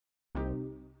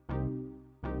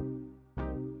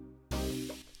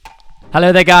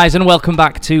Hello there, guys, and welcome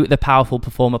back to the Powerful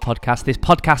Performer Podcast. This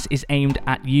podcast is aimed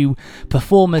at you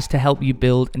performers to help you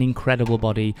build an incredible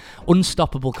body,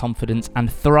 unstoppable confidence,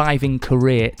 and thriving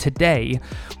career. Today,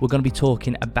 we're going to be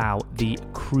talking about the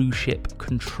cruise ship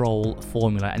control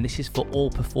formula, and this is for all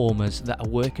performers that are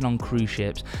working on cruise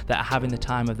ships, that are having the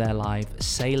time of their life,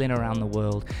 sailing around the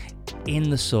world in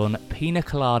the sun, pina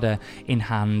colada in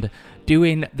hand,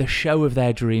 doing the show of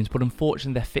their dreams, but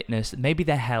unfortunately their fitness, maybe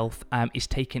their health is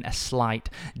taking a slight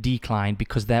decline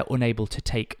because they're unable to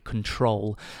take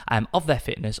control of their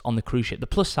fitness on the cruise ship. The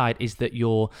plus side is that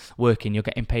you're working, you're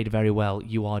getting paid very well,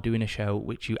 you are doing a show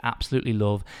which you absolutely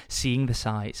love, seeing the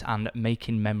sights and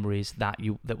making memories that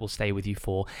will stay with you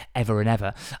for ever and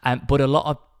ever. But a lot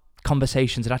of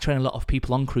conversations, and I train a lot of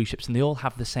people on cruise ships, and they all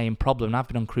have the same problem, and I've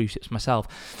been on cruise ships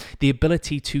myself. The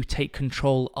ability to take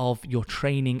control of your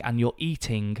training and your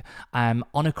eating on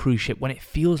a cruise ship when it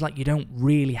feels like you don't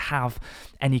really have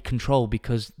any control,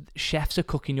 because chefs are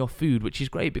cooking your food, which is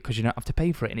great because you don't have to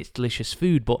pay for it and it's delicious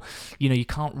food, but you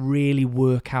can't really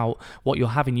work out what you're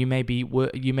having. You may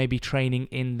be training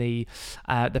in the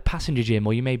passenger gym,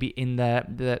 or you may be in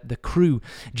the crew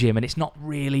gym, and it's not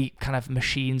really kind of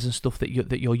machines and stuff that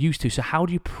you're used to. So how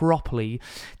do you properly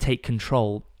take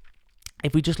control?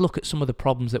 If we just look at some of the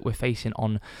problems that we're facing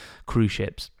on cruise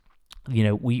ships,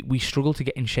 we struggle to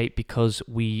get in shape because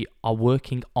we are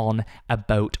working on a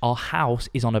boat. Our house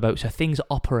is on a boat, so things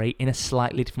operate in a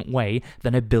slightly different way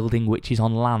than a building which is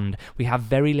on land. We have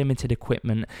very limited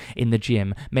equipment in the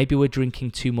gym. Maybe we're drinking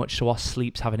too much, so our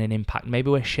sleep's having an impact. Maybe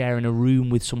we're sharing a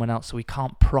room with someone else, so we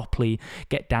can't properly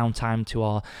get downtime to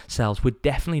ourselves. We're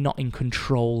definitely not in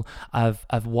control of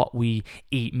what we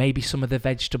eat. Maybe some of the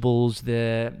vegetables,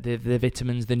 the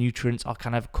vitamins, the nutrients are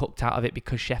kind of cooked out of it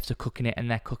because chefs are cooking it, and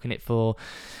they're cooking it for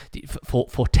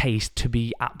taste to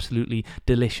be absolutely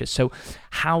delicious. So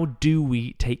how do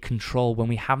we take control when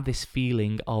we have this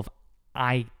feeling of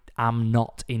I am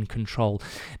not in control?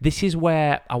 This is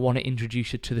where I want to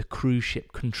introduce you to the cruise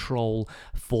ship control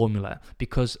formula,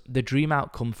 because the dream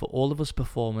outcome for all of us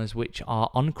performers which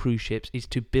are on cruise ships is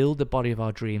to build the body of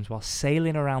our dreams while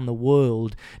sailing around the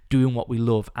world doing what we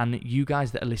love. And you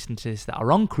guys that are listening to this that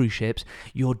are on cruise ships,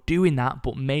 you're doing that,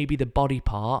 but maybe the body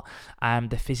part,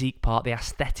 the physique part, the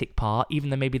aesthetic part, even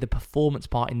though maybe the performance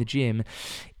part in the gym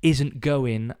isn't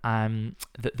going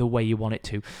the way you want it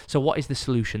to. So what is the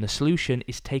solution? The solution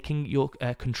is taking your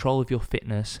control of your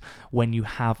fitness when you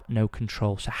have no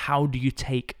control. So how do you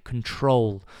take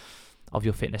control of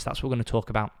your fitness? That's what we're going to talk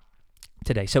about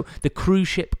today. So the cruise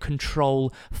ship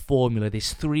control formula,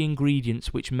 there's 3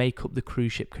 ingredients which make up the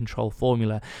cruise ship control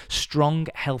formula. Strong,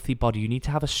 healthy body. You need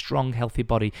to have a strong, healthy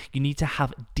body. You need to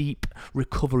have deep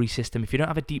recovery system. If you don't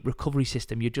have a deep recovery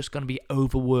system, you're just going to be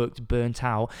overworked, burnt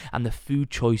out, and the food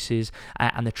choices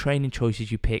and the training choices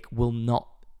you pick will not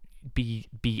be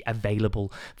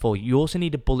available for you. You also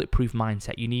need a bulletproof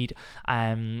mindset. You need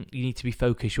to be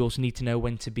focused. You also need to know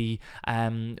when to be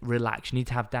relaxed. You need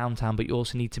to have downtime, but you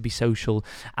also need to be social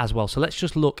as well. So let's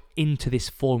just look into this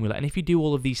formula. And if you do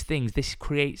all of these things, this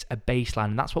creates a baseline,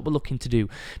 and that's what we're looking to do,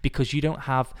 because you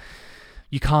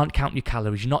can't count your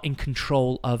calories. You're not in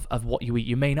control of what you eat.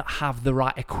 You may not have the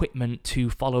right equipment to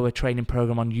follow a training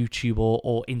program on YouTube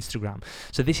or Instagram.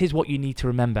 So this is what you need to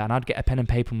remember. And I'd get a pen and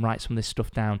paper and write some of this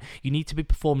stuff down. You need to be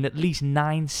performing at least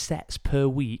 9 sets per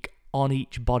week on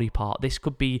each body part. This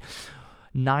could be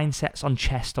 9 sets on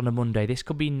chest on a Monday. This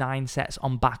could be 9 sets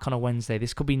on back on a Wednesday.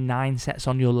 This could be 9 sets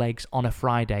on your legs on a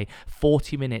Friday.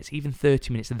 40 minutes, even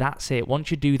 30 minutes. That's it. Once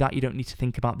you do that, you don't need to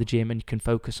think about the gym, and you can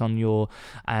focus on your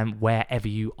wherever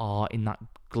you are in that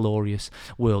glorious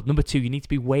world. Number 2, you need to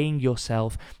be weighing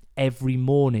yourself every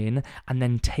morning and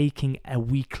then taking a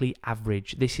weekly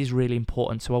average. This is really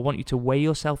important. So I want you to weigh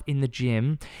yourself in the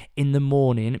gym in the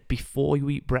morning before you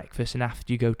eat breakfast and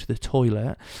after you go to the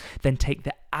toilet. Then take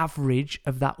the average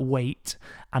of that weight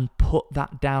and put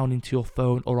that down into your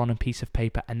phone or on a piece of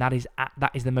paper, and that is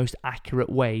the most accurate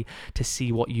way to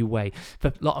see what you weigh. For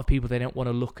a lot of people, they don't want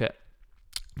to look at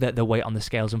the weight on the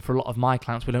scales, and for a lot of my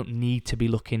clients, we don't need to be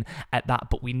looking at that,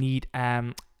 but we need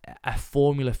a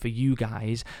formula for you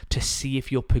guys to see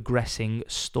if you're progressing,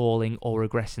 stalling, or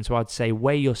regressing. So I'd say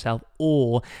weigh yourself,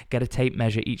 or get a tape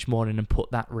measure each morning and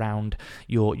put that round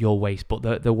your waist.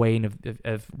 But the weighing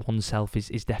of oneself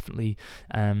is definitely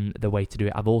the way to do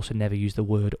it. I've also never used the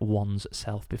word one's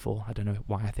self before. I don't know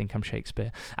why. I think I'm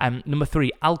Shakespeare. Number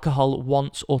 3, alcohol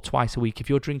once or twice a week. If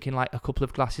you're drinking like a couple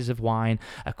of glasses of wine,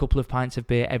 a couple of pints of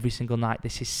beer every single night,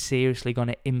 this is seriously going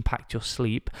to impact your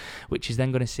sleep, which is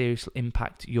then going to seriously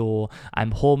impact your your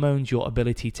hormones, your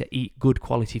ability to eat good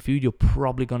quality food. You're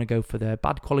probably going to go for the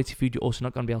bad quality food. You're also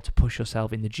not going to be able to push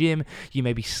yourself in the gym. You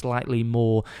may be slightly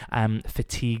more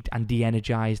fatigued and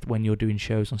de-energized when you're doing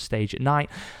shows on stage at night.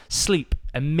 Sleep.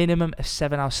 A minimum of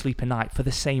 7 hours sleep a night for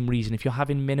the same reason. If you're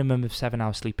having minimum of 7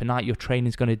 hours sleep a night, your training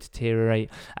is going to deteriorate,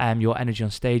 your energy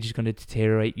on stage is going to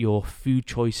deteriorate, your food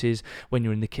choices when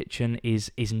you're in the kitchen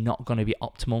is not going to be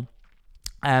optimal.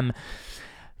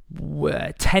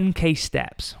 10k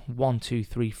steps, 1, 2,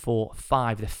 3, 4,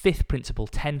 5. The fifth principle: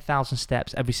 10,000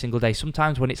 steps every single day.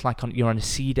 Sometimes when it's like you're on a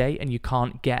sea day and you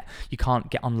can't get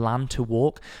on land to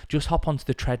walk, just hop onto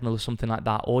the treadmill or something like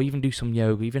that, or even do some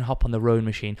yoga, even hop on the rowing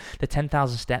machine. The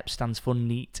 10,000 steps stands for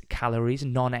NEAT calories,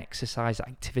 non-exercise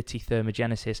activity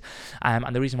thermogenesis,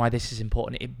 and the reason why this is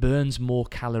important, it burns more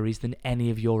calories than any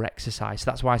of your exercise.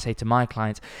 So that's why I say to my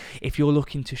clients, if you're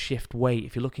looking to shift weight,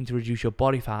 if you're looking to reduce your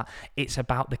body fat, it's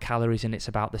about the calories and it's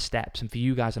about the steps. And for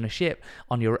you guys on a ship,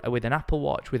 with an Apple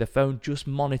Watch, with a phone, just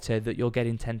monitor that you're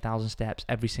getting 10,000 steps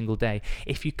every single day.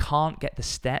 If you can't get the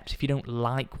steps, if you don't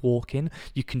like walking,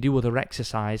 you can do other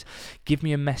exercise. Give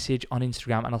me a message on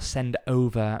Instagram and I'll send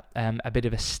over a bit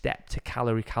of a step to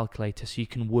calorie calculator so you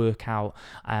can work out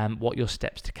what your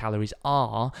steps to calories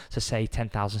are. So say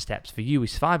 10,000 steps for you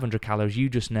is 500 calories. You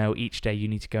just know each day you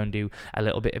need to go and do a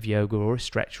little bit of yoga or a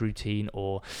stretch routine,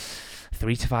 or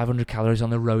 300 to 500 calories on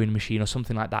the rowing machine or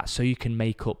something like that, so you can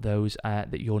make up those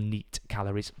your NEAT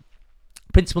calories.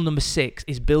 Principle number 6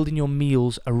 is building your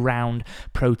meals around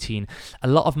protein. A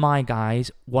lot of my guys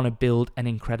want to build an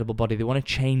incredible body. They want to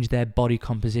change their body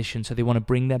composition. So they want to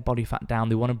bring their body fat down.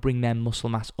 They want to bring their muscle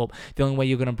mass up. The only way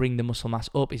you're going to bring the muscle mass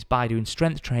up is by doing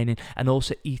strength training and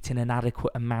also eating an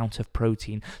adequate amount of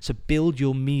protein. So build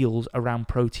your meals around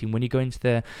protein. When you go into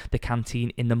the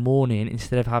canteen in the morning,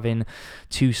 instead of having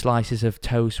 2 slices of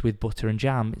toast with butter and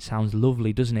jam, it sounds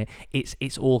lovely, doesn't it?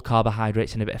 It's all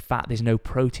carbohydrates and a bit of fat. There's no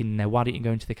protein in there. Why don't you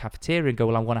go into the cafeteria and go,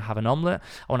 well, I want to have an omelette,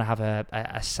 I want to have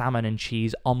a salmon and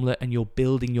cheese omelette, and you're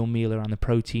building your meal around the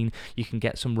protein. You can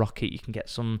get some rocket, you can get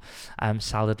some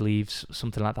salad leaves,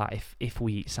 something like that, if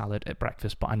we eat salad at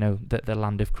breakfast. But I know that the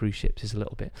land of cruise ships is a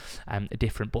little bit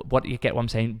different. But what you get what I'm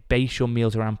saying, base your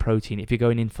meals around protein. If you're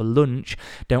going in for lunch,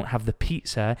 don't have the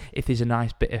pizza. If there's a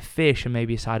nice bit of fish and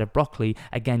maybe a side of broccoli,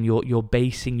 again, you're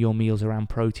basing your meals around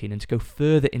protein. And to go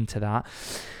further into that,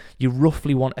 you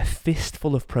roughly want a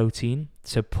fistful of protein.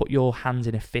 So put your hands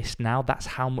in a fist now. That's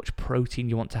how much protein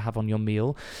you want to have on your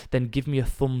meal. Then give me a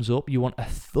thumbs up. You want a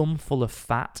thumbful of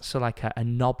fat, so like a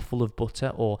knob full of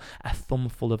butter or a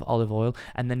thumbful of olive oil.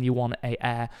 And then you want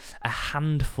a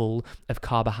handful of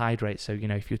carbohydrates. So,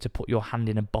 if you were to put your hand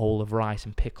in a bowl of rice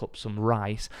and pick up some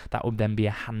rice, that would then be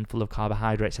a handful of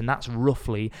carbohydrates. And that's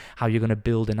roughly how you're going to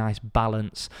build a nice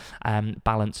balanced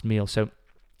meal. So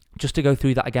just to go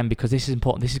through that again, because this is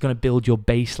important, this is going to build your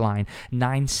baseline.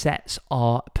 9 sets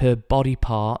are per body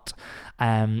part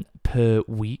per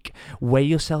week. Weigh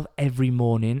yourself every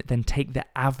morning, then take the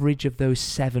average of those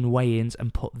 7 weigh-ins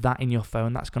and put that in your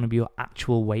phone. That's going to be your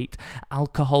actual weight.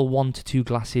 Alcohol 1 to 2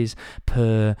 glasses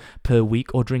per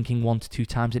week, or drinking 1 to 2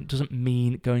 times. It doesn't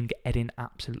mean getting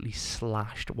absolutely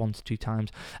slashed 1 to 2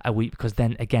 times a week, because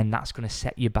then again that's going to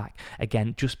set you back.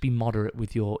 Again, just be moderate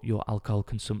with your alcohol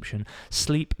consumption.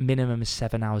 Sleep minimum is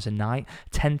 7 hours a night,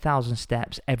 10,000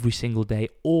 steps every single day,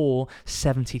 or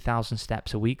 70,000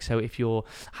 steps a week. So if you're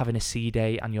having a sea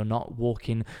day and you're not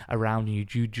walking around and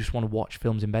you just want to watch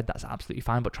films in bed, that's absolutely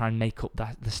fine, but try and make up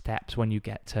the steps when you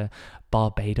get to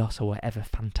Barbados or wherever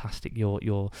fantastic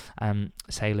you're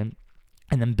sailing.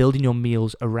 And then building your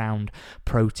meals around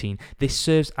protein. This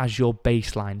serves as your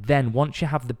baseline. Then once you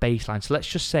have the baseline, so let's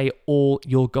just say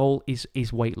your goal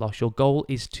is weight loss. Your goal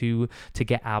is to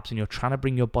get abs, and you're trying to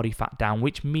bring your body fat down,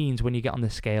 which means when you get on the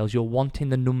scales, you're wanting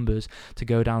the numbers to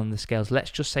go down on the scales.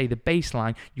 Let's just say the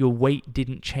baseline, your weight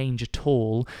didn't change at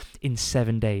all in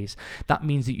 7 days. That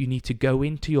means that you need to go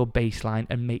into your baseline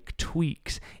and make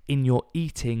tweaks in your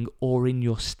eating or in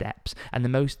your steps. And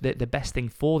the best thing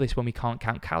for this, when we can't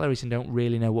count calories and don't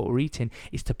really know what we're eating,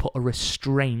 is to put a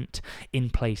restraint in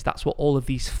place. That's what all of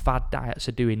these fad diets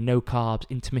are doing. No carbs,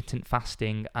 intermittent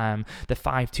fasting, the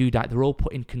 5-2 diet, they're all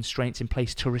putting constraints in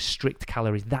place to restrict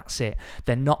calories. That's it.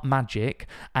 They're not magic.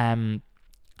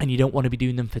 And you don't want to be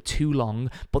doing them for too long,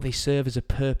 but they serve as a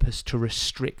purpose to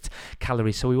restrict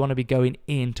calories. So we want to be going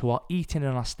into our eating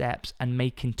and our steps and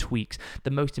making tweaks.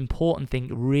 The most important thing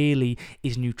really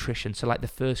is nutrition. So like the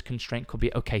first constraint could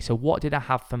be, okay, so what did I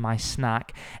have for my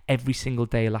snack every single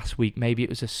day last week? Maybe it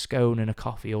was a scone and a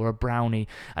coffee, or a brownie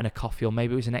and a coffee, or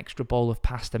maybe it was an extra bowl of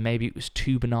pasta. Maybe it was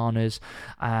 2 bananas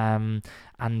and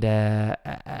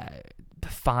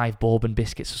 5 bourbon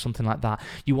biscuits or something like that.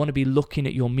 You want to be looking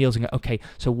at your meals and go, okay,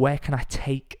 so where can I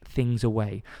take things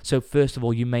away? So first of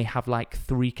all, you may have like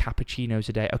 3 cappuccinos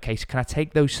a day. Okay, so can I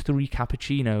take those 3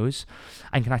 cappuccinos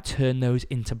and can I turn those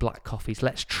into black coffees?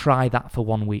 Let's try that for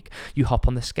 1 week. You hop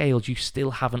on the scales, you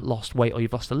still haven't lost weight, or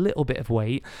you've lost a little bit of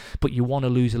weight, but you want to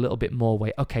lose a little bit more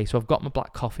weight. Okay, so I've got my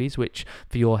black coffees, which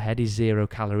for your head is 0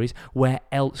 calories. Where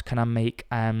else can I make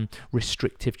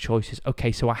restrictive choices?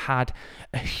 Okay, so I had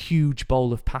a huge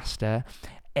bowl of pasta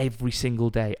every single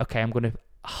day. Okay, I'm going to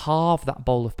halve that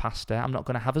bowl of pasta. I'm not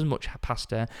going to have as much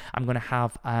pasta. I'm going to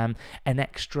have an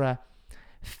extra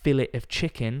fillet of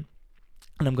chicken,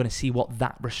 and I'm going to see what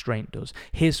that restraint does.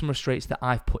 Here's some restraints that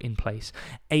I've put in place.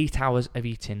 8 hours of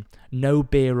eating, no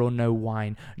beer or no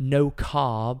wine, no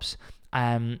carbs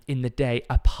in the day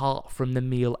apart from the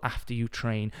meal after you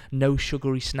train, no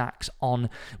sugary snacks on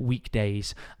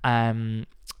weekdays.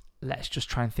 Let's just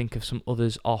try and think of some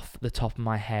others off the top of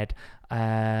my head.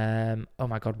 Oh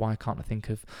my God, why can't I think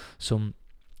of some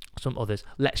others?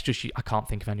 I can't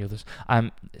think of any others.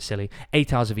 Silly.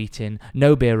 8 hours of eating,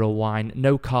 no beer or wine,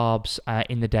 no carbs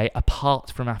in the day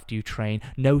apart from after you train,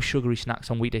 no sugary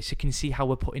snacks on weekdays. So you can see how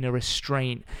we're putting a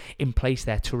restraint in place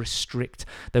there to restrict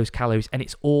those calories. And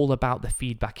it's all about the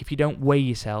feedback. If you don't weigh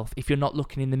yourself, if you're not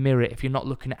looking in the mirror, if you're not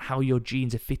looking at how your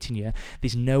genes are fitting you,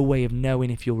 there's no way of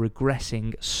knowing if you're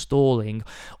regressing, stalling,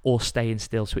 or staying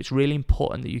still. So it's really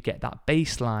important that you get that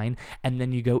baseline and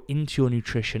then you go into your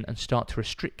nutrition and start to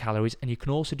restrict calories. And you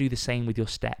can also do the same with your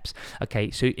steps.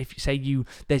 Okay, so if you say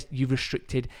you've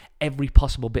restricted every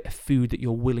possible bit of food that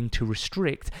you're willing to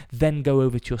restrict, then go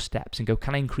over to your steps and go,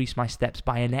 can I increase my steps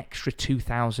by an extra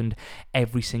 2,000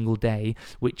 every single day,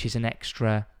 which is an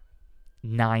extra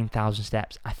 9,000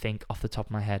 steps, I think, off the top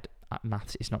of my head.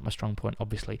 Maths is not my strong point,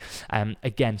 obviously.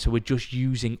 Again, so we're just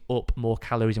using up more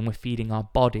calories and we're feeding our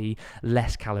body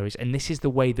less calories. And this is the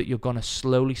way that you're going to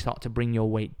slowly start to bring your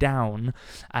weight down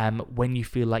when you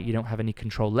feel like you don't have any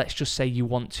control. Let's just say you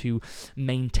want to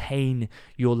maintain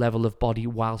your level of body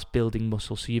whilst building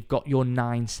muscle. So you've got your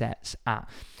 9 sets at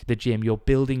the gym. You're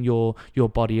building your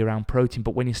body around protein,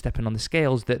 but when you're stepping on the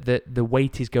scales, the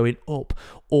weight is going up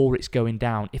or it's going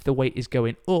down. If the weight is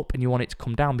going up and you want it to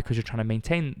come down because you're trying to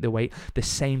maintain the weight, the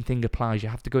same thing applies. You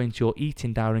have to go into your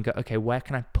eating diary and go, okay, where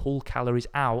can I pull calories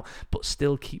out but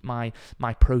still keep my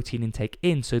protein intake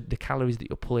in? So the calories that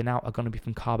you're pulling out are going to be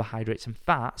from carbohydrates and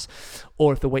fats.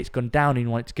 Or if the weight's gone down and you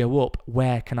want it to go up,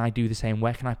 where can I do the same?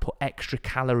 Where can I put extra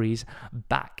calories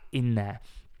back in there?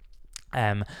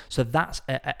 So that's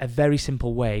a very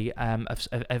simple way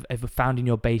of finding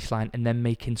your baseline and then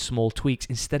making small tweaks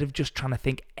instead of just trying to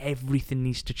think everything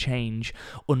needs to change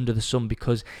under the sun,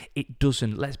 because it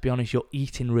doesn't. Let's be honest, you're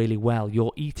eating really well.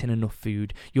 You're eating enough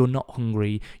food. You're not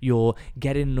hungry. You're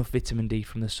getting enough vitamin D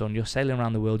from the sun. You're sailing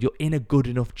around the world. You're in a good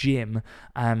enough gym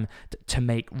to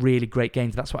make really great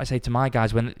gains. That's what I say to my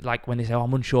guys when they say, oh,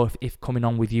 I'm unsure if coming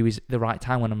on with you is the right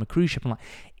time when I'm on a cruise ship. I'm like,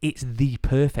 it's the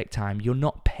perfect time. You're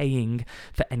not paying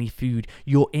for any food.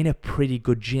 You're in a pretty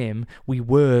good gym.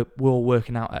 We're all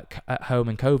working out at home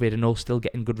in COVID and all still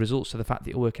getting good results. So the fact that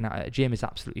you're working out at a gym is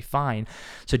absolutely fine.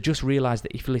 So just realize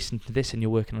that if you listen to this and you're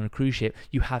working on a cruise ship,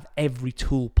 you have every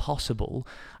tool possible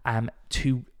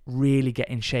to really get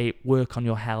in shape, work on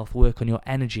your health, work on your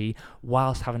energy,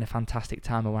 whilst having a fantastic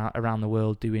time around the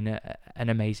world doing an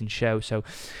amazing show. So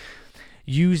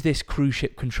use this cruise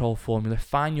ship control formula,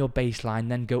 find your baseline,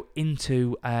 then go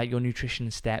into your nutrition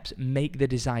steps, make the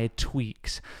desired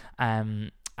tweaks,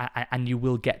 and you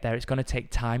will get there. It's going to take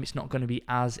time. It's not going to be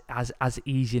as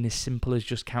easy and as simple as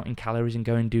just counting calories and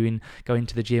going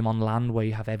to the gym on land where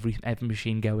you have every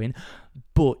machine going,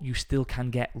 but you still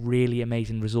can get really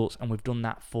amazing results. And we've done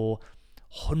that for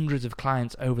hundreds of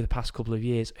clients over the past couple of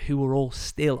years who are all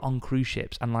still on cruise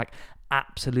ships and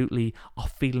absolutely are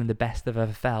feeling the best they've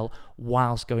ever felt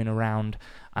whilst going around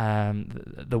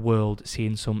the world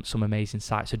seeing some amazing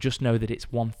sights. So just know that it's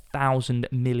 1,000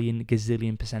 million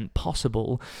gazillion %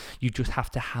 possible. You just have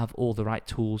to have all the right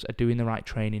tools, are doing the right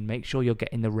training, make sure you're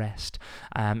getting the rest,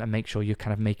 and make sure you're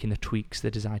kind of making the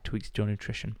desired tweaks to your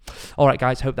nutrition. All right,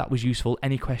 guys, hope that was useful.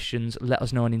 Any questions, let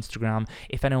us know on Instagram.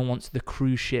 If anyone wants the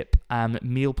cruise ship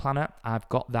meal planner, I've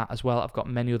got that as well. I've got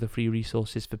many other free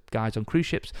resources for guys on cruise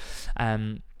ships.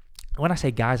 When I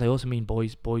say guys, I also mean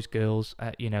boys, girls,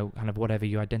 kind of whatever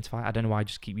you identify. I don't know why I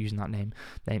just keep using that name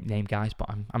guys, but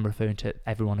I'm referring to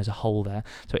everyone as a whole there.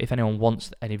 So if anyone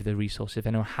wants any of the resources, if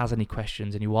anyone has any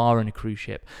questions and you are on a cruise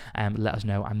ship, let us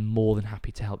know. I'm more than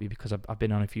happy to help you because I've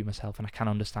been on a few myself and I can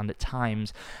understand at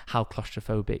times how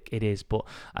claustrophobic it is. But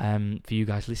for you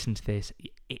guys listening to this,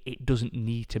 it doesn't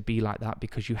need to be like that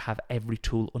because you have every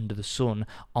tool under the sun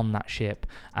on that ship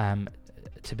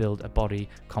to build a body,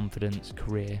 confidence,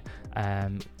 career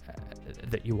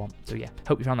that you want. So yeah,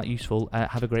 hope you found that useful.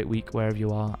 Have a great week wherever you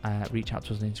are. Reach out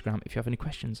to us on Instagram if you have any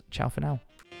questions. Ciao for now.